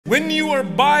When you are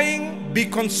buying, be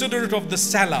considerate of the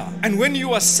seller. And when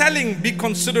you are selling, be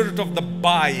considerate of the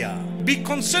buyer. Be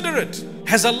considerate.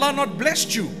 Has Allah not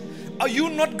blessed you? Are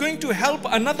you not going to help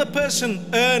another person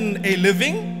earn a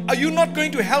living? Are you not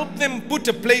going to help them put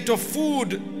a plate of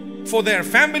food for their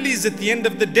families at the end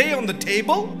of the day on the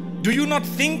table? Do you not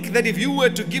think that if you were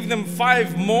to give them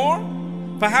 5 more,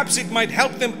 perhaps it might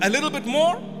help them a little bit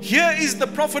more? Here is the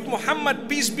Prophet Muhammad,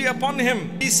 peace be upon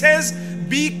him. He says,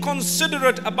 be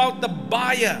considerate about the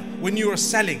buyer when you are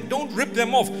selling. Don't rip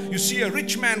them off. You see a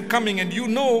rich man coming and you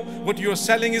know what you are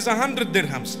selling is 100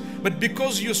 dirhams. But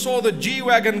because you saw the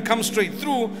G-Wagon come straight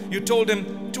through, you told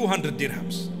him 200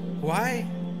 dirhams. Why?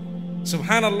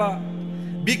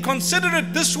 Subhanallah. Be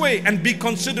considerate this way and be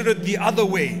considerate the other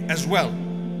way as well.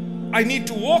 I need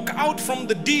to walk out from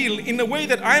the deal in a way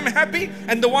that I'm happy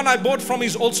and the one I bought from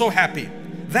is also happy.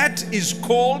 That is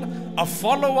called a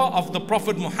follower of the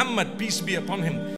Prophet Muhammad, peace be upon him.